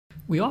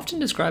We often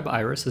describe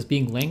Iris as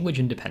being language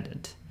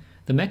independent.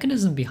 The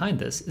mechanism behind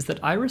this is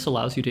that Iris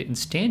allows you to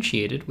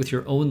instantiate it with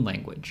your own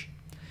language.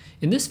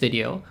 In this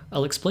video,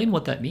 I'll explain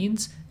what that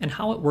means and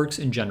how it works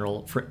in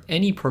general for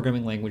any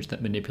programming language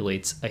that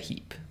manipulates a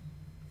heap.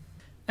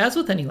 As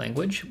with any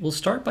language, we'll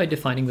start by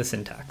defining the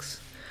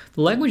syntax.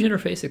 The language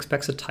interface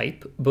expects a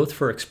type both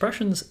for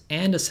expressions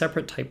and a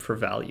separate type for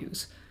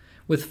values,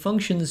 with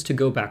functions to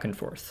go back and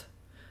forth.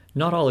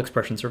 Not all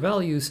expressions are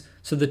values,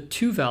 so the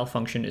toVal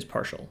function is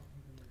partial.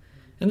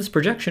 And this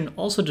projection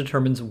also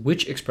determines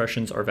which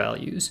expressions are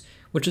values,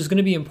 which is going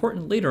to be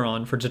important later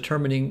on for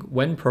determining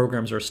when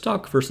programs are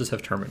stuck versus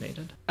have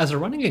terminated. As a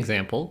running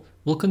example,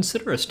 we'll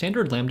consider a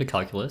standard lambda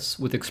calculus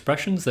with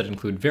expressions that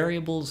include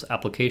variables,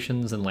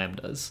 applications, and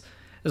lambdas,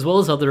 as well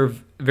as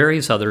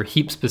various other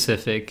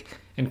heap-specific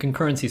and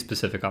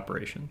concurrency-specific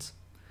operations.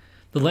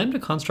 The lambda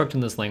construct in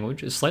this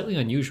language is slightly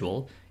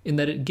unusual in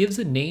that it gives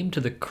a name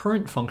to the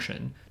current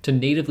function to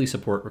natively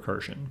support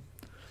recursion.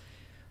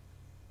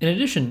 In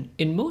addition,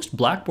 in most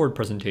Blackboard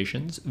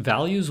presentations,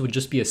 values would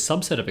just be a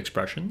subset of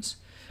expressions,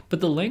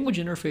 but the language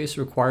interface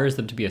requires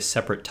them to be a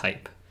separate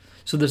type.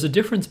 So there's a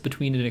difference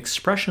between an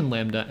expression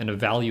lambda and a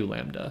value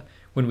lambda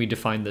when we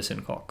define this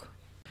in Calc.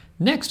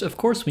 Next, of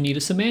course, we need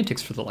a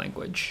semantics for the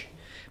language.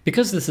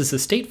 Because this is a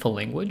stateful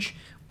language,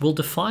 we'll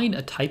define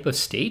a type of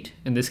state,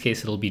 in this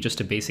case it'll be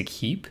just a basic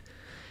heap,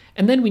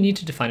 and then we need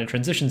to define a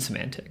transition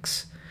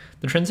semantics.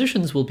 The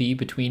transitions will be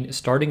between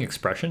starting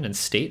expression and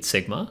state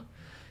sigma,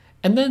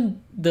 and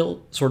then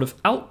they'll sort of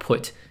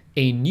output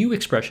a new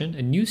expression,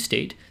 a new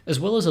state, as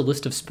well as a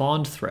list of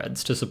spawned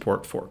threads to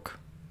support fork.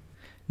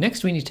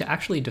 Next, we need to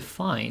actually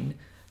define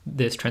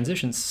this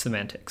transition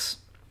semantics.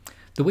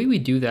 The way we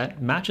do that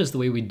matches the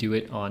way we do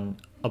it on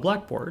a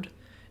Blackboard,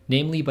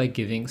 namely by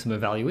giving some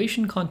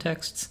evaluation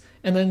contexts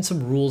and then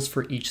some rules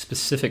for each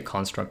specific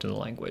construct in the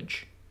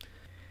language.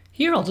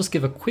 Here I'll just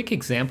give a quick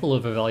example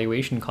of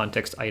evaluation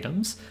context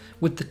items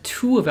with the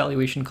two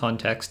evaluation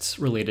contexts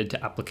related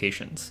to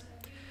applications.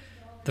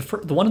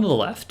 The one on the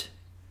left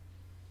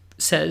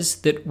says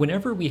that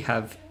whenever we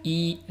have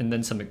E and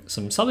then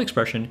some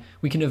sub-expression,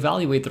 we can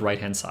evaluate the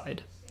right-hand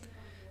side.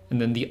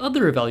 And then the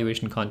other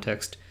evaluation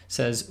context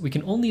says we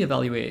can only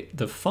evaluate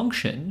the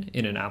function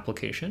in an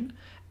application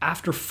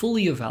after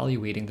fully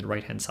evaluating the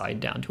right-hand side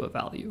down to a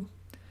value.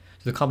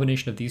 So the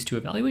combination of these two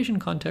evaluation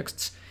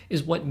contexts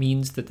is what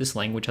means that this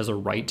language has a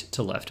right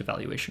to left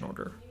evaluation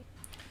order.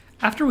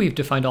 After we've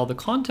defined all the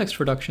context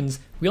reductions,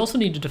 we also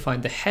need to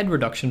define the head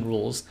reduction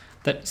rules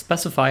that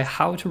specify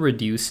how to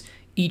reduce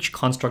each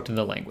construct in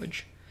the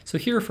language. So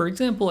here, for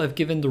example, I've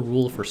given the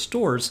rule for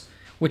stores,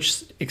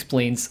 which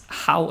explains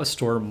how a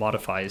store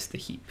modifies the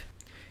heap.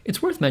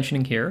 It's worth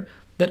mentioning here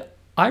that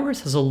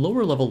Iris has a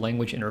lower level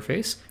language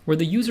interface where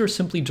the user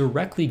simply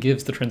directly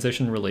gives the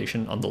transition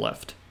relation on the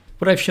left.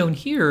 What I've shown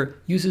here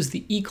uses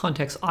the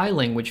eContextI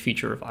language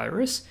feature of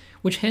Iris,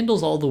 which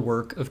handles all the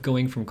work of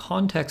going from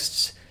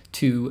contexts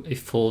to a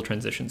full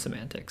transition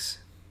semantics.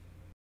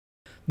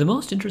 The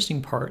most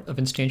interesting part of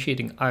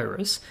instantiating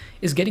Iris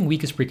is getting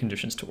weakest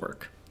preconditions to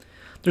work.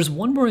 There's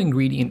one more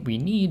ingredient we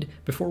need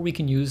before we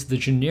can use the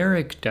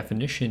generic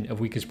definition of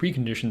weakest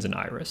preconditions in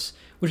Iris,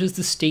 which is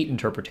the state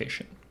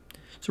interpretation.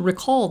 So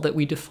recall that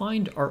we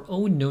defined our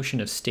own notion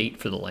of state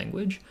for the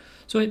language,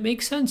 so it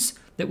makes sense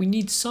that we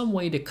need some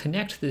way to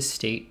connect this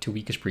state to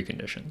weakest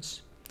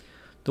preconditions.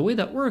 The way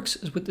that works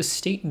is with the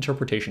state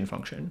interpretation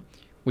function,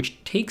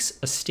 which takes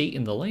a state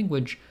in the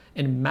language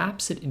and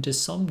maps it into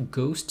some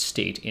ghost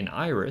state in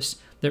Iris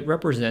that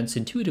represents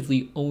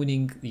intuitively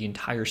owning the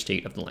entire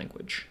state of the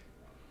language.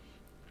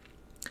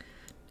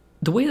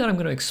 The way that I'm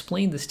going to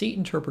explain the state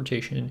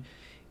interpretation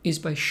is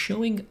by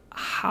showing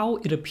how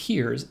it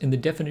appears in the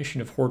definition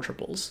of Hoare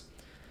triples.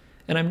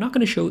 And I'm not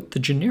going to show the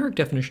generic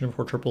definition of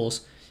Hoare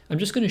triples, I'm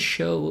just going to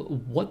show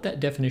what that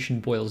definition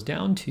boils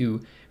down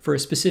to for a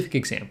specific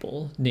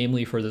example,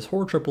 namely for this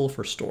Hoare triple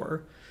for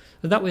store.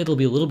 That way it'll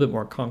be a little bit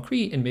more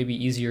concrete and maybe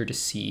easier to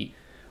see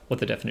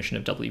what the definition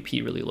of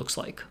WP really looks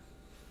like.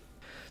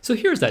 So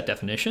here's that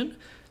definition.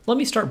 Let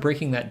me start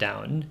breaking that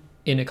down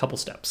in a couple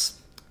steps.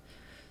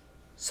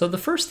 So the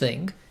first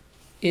thing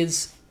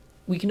is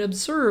we can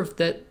observe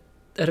that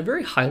at a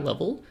very high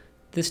level,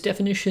 this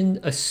definition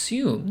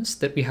assumes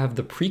that we have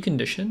the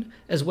precondition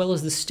as well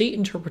as the state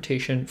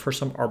interpretation for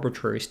some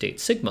arbitrary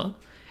state sigma.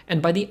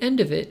 And by the end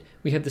of it,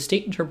 we have the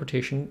state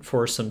interpretation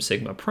for some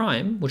sigma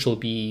prime, which will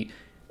be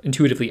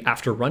intuitively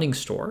after running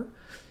store,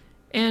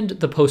 and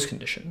the post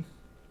condition.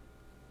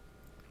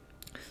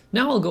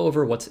 Now I'll go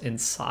over what's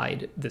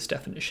inside this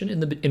definition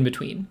in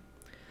between.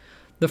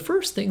 The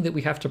first thing that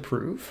we have to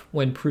prove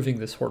when proving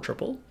this Hoare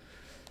triple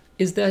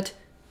is that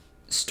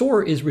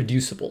store is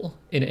reducible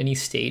in any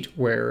state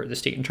where the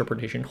state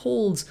interpretation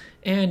holds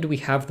and we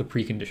have the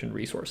preconditioned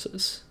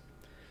resources.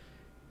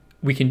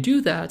 We can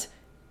do that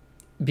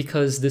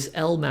because this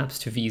L maps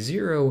to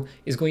V0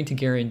 is going to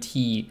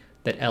guarantee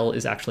that L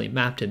is actually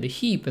mapped in the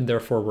heap, and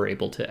therefore we're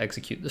able to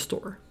execute the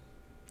store.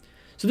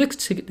 So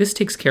this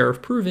takes care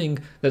of proving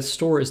that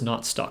store is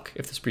not stuck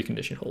if this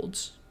precondition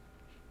holds.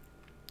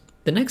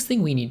 The next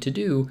thing we need to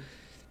do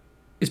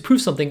is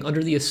prove something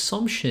under the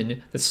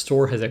assumption that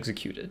store has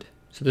executed.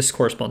 So this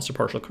corresponds to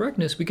partial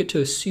correctness. We get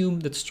to assume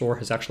that store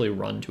has actually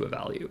run to a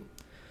value.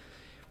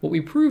 What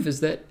we prove is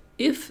that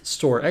if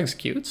store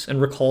executes,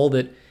 and recall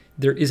that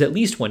there is at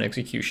least one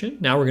execution,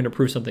 now we're going to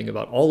prove something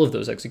about all of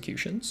those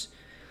executions,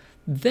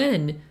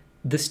 then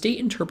the state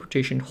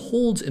interpretation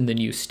holds in the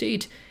new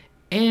state,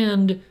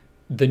 and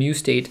the new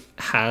state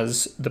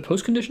has the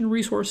postcondition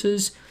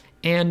resources,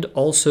 and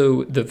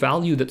also the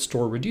value that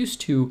store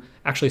reduced to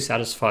actually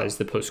satisfies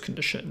the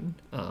postcondition,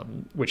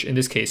 which in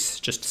this case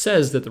just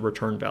says that the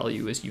return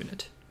value is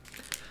unit.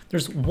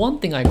 There's one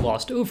thing I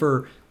glossed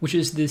over, which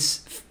is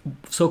this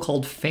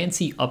so-called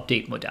fancy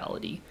update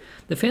modality.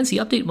 The fancy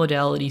update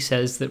modality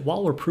says that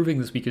while we're proving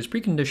this weakest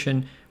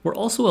precondition, we're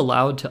also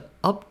allowed to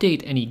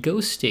update any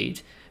ghost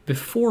state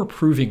before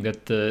proving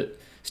that the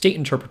state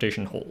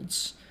interpretation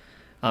holds.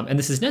 And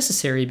this is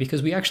necessary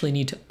because we actually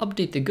need to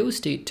update the ghost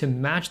state to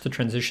match the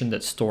transition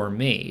that store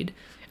made.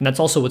 And that's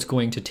also what's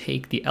going to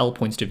take the L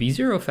points to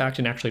V0 fact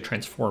and actually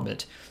transform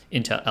it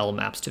into L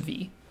maps to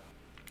V.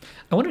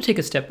 I want to take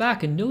a step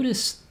back and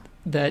notice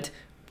that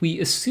we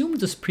assume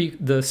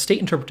the state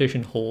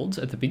interpretation holds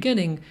at the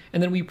beginning,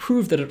 and then we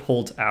prove that it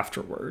holds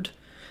afterward.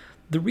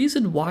 The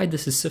reason why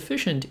this is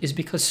sufficient is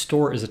because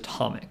store is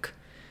atomic.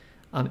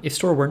 If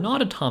store were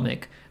not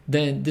atomic,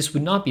 then this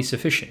would not be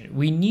sufficient.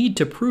 We need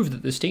to prove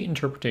that the state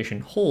interpretation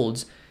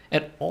holds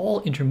at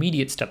all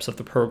intermediate steps of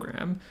the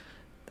program.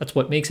 That's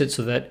what makes it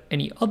so that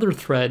any other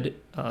thread's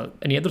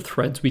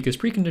weakest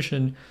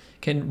precondition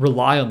can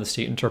rely on the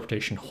state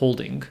interpretation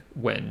holding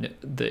when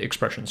the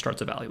expression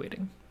starts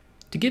evaluating.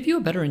 To give you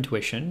a better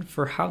intuition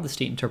for how the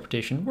state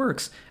interpretation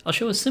works, I'll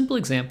show a simple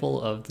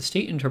example of the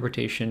state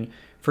interpretation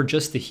for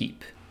just the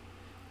heap.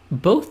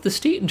 Both the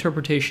state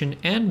interpretation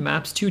and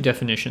maps2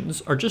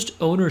 definitions are just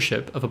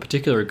ownership of a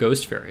particular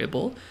ghost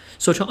variable.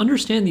 So to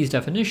understand these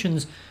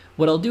definitions,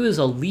 what I'll do is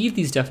I'll leave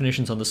these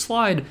definitions on the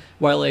slide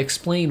while I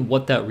explain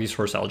what that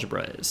resource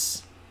algebra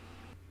is.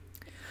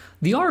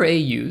 The RA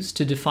used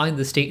to define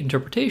the state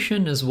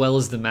interpretation as well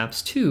as the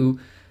maps2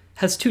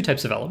 has two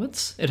types of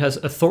elements. It has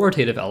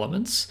authoritative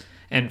elements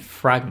and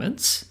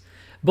fragments.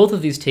 Both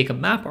of these take a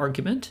map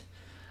argument,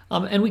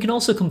 and we can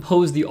also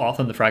compose the auth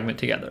and the fragment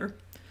together.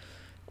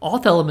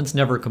 Auth elements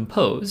never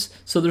compose,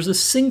 so there's a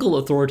single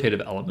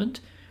authoritative element,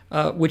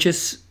 which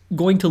is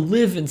going to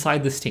live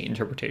inside the state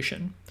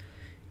interpretation.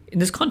 In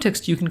this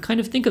context, you can kind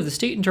of think of the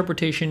state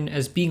interpretation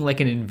as being like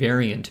an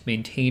invariant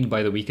maintained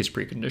by the weakest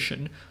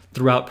precondition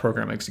throughout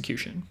program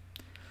execution.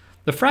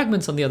 The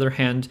fragments, on the other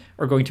hand,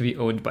 are going to be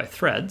owned by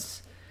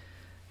threads,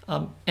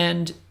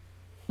 and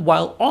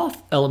while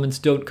auth elements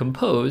don't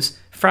compose,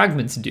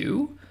 fragments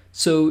do,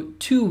 so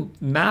two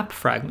map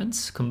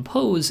fragments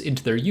compose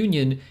into their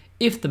union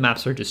if the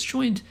maps are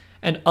disjoint,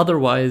 and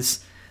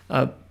otherwise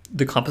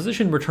the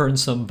composition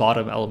returns some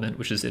bottom element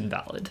which is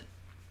invalid.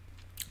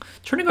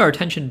 Turning our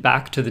attention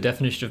back to the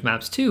definition of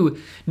maps2,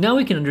 now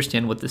we can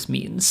understand what this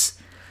means.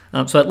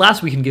 So at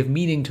last we can give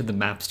meaning to the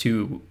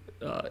maps2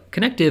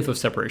 connective of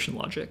separation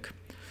logic.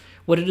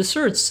 What it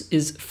asserts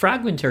is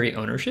fragmentary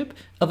ownership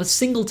of a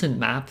singleton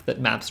map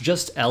that maps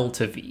just L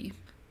to V.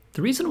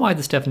 The reason why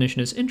this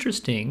definition is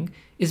interesting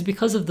is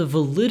because of the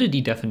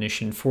validity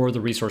definition for the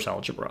resource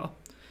algebra.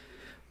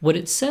 What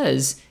it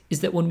says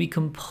is that when we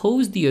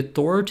compose the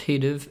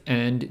authoritative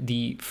and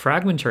the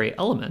fragmentary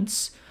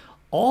elements,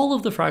 all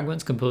of the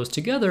fragments composed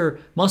together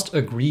must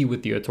agree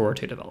with the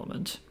authoritative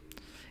element.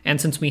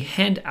 And since we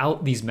hand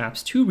out these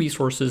maps2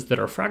 resources that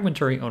are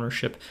fragmentary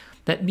ownership,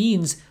 that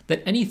means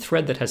that any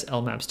thread that has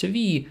L maps to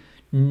V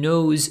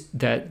knows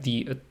that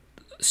the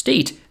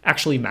state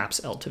actually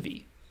maps L to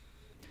V.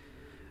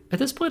 At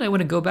this point, I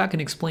want to go back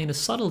and explain a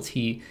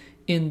subtlety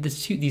in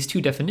these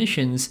two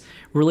definitions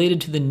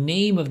related to the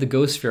name of the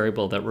ghost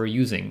variable that we're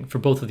using for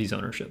both of these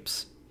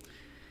ownerships.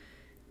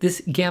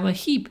 This gamma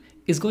heap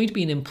is going to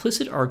be an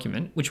implicit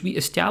argument which we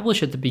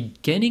establish at the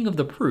beginning of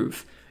the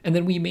proof, and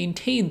then we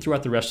maintain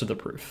throughout the rest of the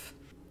proof.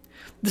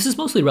 This is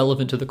mostly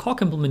relevant to the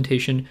calc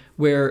implementation,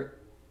 where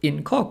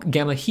in calc,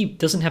 gamma heap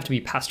doesn't have to be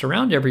passed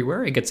around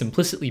everywhere, it gets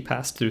implicitly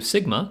passed through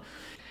sigma.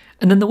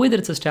 And then the way that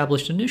it's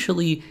established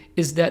initially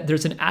is that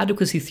there's an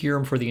adequacy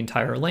theorem for the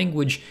entire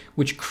language,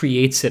 which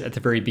creates it at the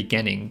very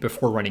beginning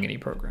before running any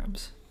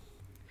programs.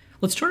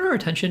 Let's turn our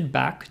attention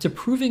back to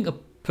proving a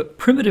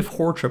primitive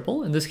Hoare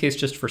triple, in this case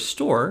just for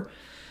store,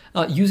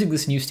 using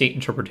this new state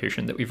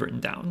interpretation that we've written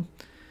down,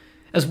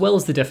 as well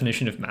as the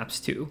definition of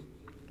maps2.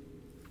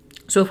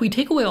 So if we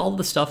take away all of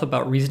the stuff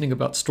about reasoning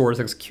about store's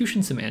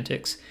execution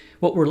semantics,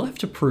 what we're left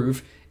to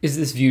prove is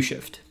this view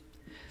shift.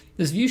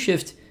 This view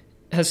shift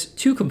has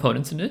two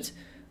components in it.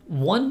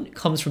 One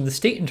comes from the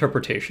state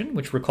interpretation,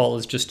 which recall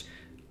is just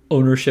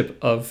ownership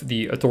of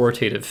the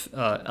authoritative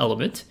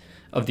element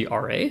of the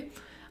RA.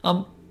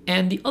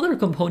 And the other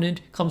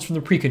component comes from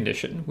the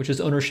precondition, which is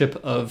ownership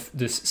of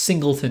this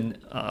singleton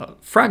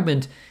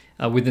fragment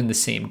within the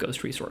same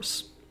ghost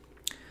resource.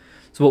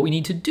 So what we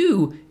need to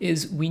do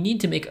is we need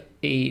to make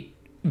a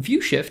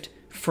view shift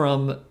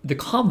from the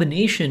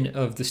combination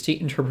of the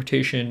state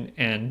interpretation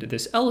and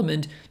this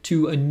element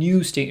to a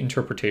new state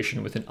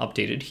interpretation with an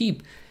updated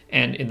heap,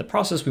 and in the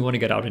process we want to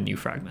get out a new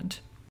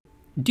fragment.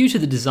 Due to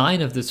the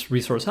design of this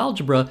resource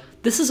algebra,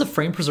 this is a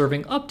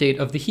frame-preserving update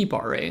of the heap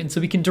array, and so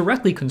we can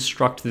directly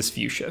construct this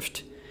view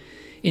shift.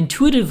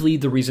 Intuitively,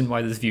 the reason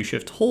why this view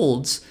shift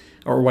holds,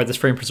 or why this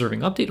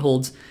frame-preserving update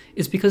holds,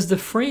 is because the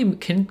frame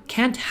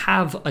can't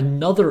have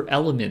another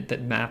element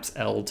that maps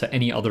L to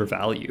any other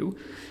value,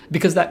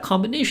 because that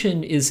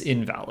combination is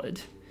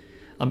invalid.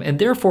 And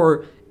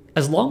therefore,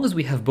 as long as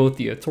we have both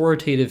the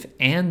authoritative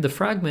and the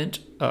fragment,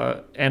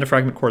 and a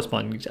fragment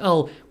corresponding to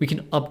L, we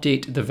can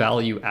update the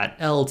value at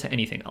L to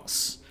anything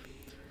else.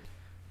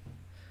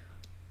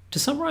 To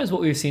summarize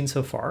what we've seen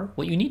so far,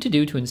 what you need to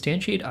do to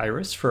instantiate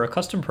Iris for a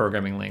custom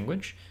programming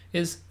language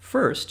is,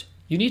 first,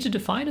 you need to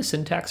define a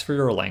syntax for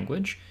your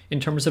language in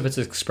terms of its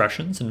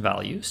expressions and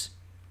values.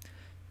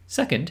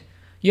 Second,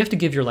 you have to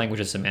give your language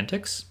a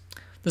semantics.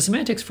 The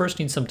semantics first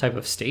need some type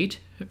of state.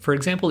 For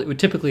example, it would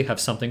typically have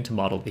something to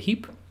model the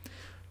heap.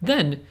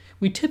 Then,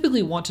 we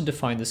typically want to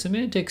define the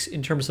semantics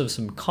in terms of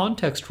some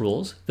context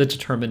rules that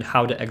determine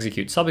how to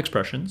execute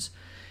subexpressions,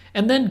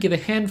 and then give a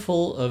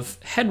handful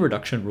of head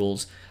reduction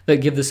rules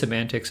that give the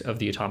semantics of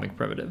the atomic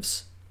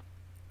primitives.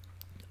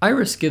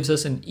 Iris gives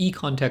us an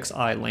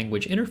eContextI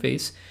language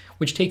interface,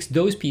 which takes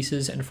those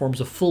pieces and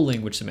forms a full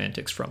language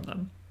semantics from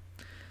them.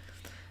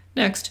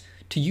 Next,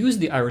 to use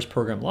the Iris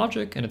program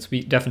logic and its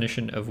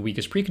definition of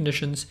weakest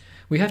preconditions,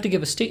 we have to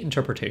give a state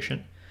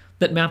interpretation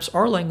that maps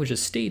our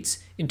language's states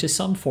into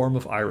some form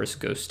of Iris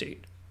ghost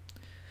state.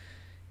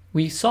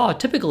 We saw a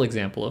typical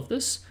example of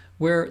this,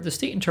 where the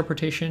state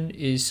interpretation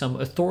is some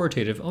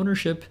authoritative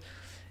ownership,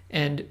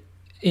 and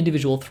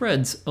individual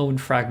threads own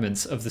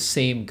fragments of the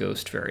same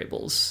ghost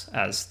variables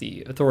as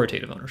the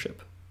authoritative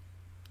ownership.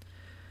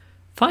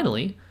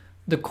 Finally,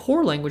 the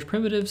core language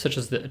primitives, such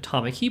as the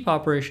atomic heap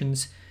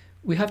operations,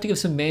 we have to give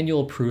some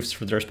manual proofs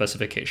for their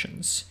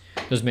specifications.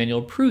 Those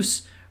manual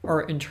proofs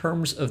are in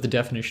terms of the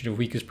definition of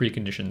weakest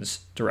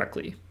preconditions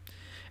directly.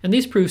 And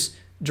these proofs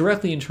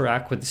directly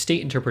interact with the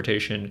state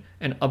interpretation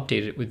and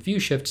update it with view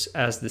shifts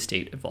as the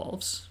state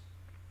evolves.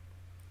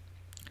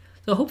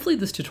 So hopefully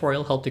this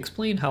tutorial helped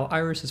explain how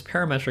Iris is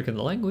parametric in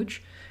the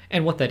language,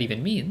 and what that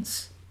even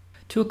means.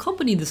 To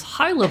accompany this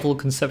high-level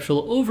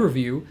conceptual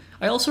overview,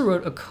 I also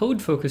wrote a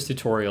code-focused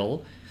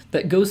tutorial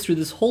that goes through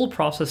this whole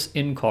process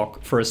in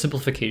Calc for a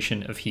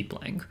simplification of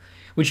heaplang,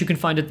 which you can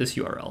find at this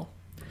URL.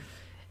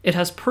 It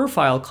has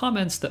per-file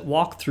comments that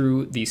walk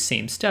through these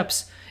same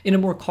steps in a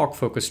more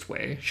Calc-focused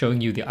way,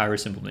 showing you the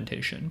Iris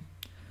implementation.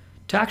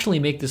 To actually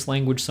make this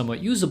language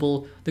somewhat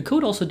usable, the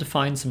code also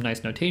defines some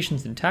nice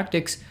notations and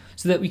tactics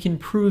so that we can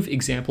prove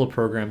example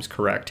programs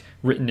correct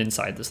written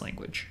inside this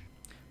language.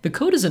 The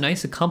code is a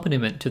nice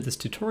accompaniment to this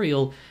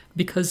tutorial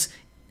because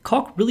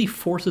Calc really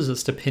forces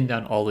us to pin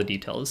down all the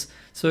details,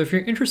 so if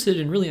you're interested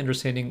in really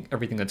understanding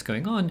everything that's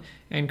going on,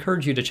 I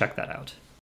encourage you to check that out.